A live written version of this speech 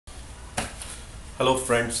Hello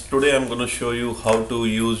friends, today I'm going to show you how to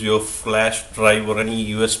use your flash drive or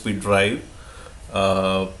any USB drive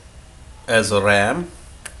as a RAM.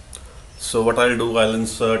 So what I'll do, I'll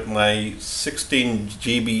insert my 16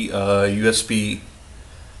 GB USB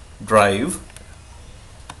drive.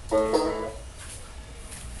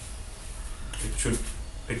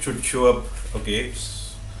 It should show up. Okay,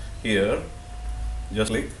 it's here.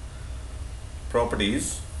 Just click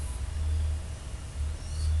Properties,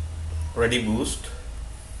 ReadyBoost.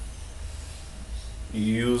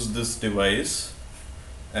 Use this device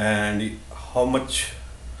and how much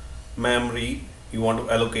memory you want to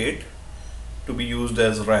allocate to be used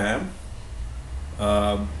as RAM.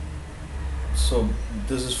 So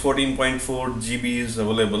this is 14.4 GB is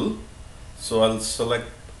available. So I'll select,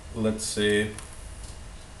 let's say,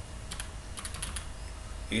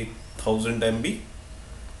 8000 MB.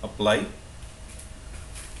 Apply.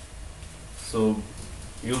 So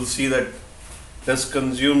you'll see that this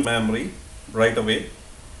consumed memory right away.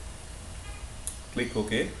 Click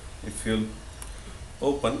OK. If you'll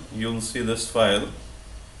open, you'll see this file,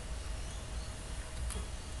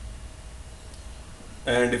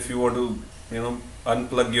 and if you want to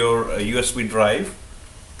unplug your USB drive,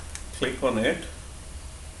 click on it.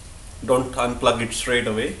 Don't unplug it straight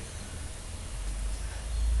away.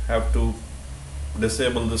 Have to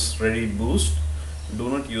disable this ReadyBoost. Do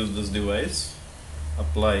not use this device.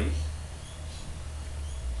 Apply,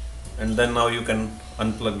 and then now you can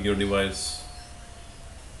unplug your device.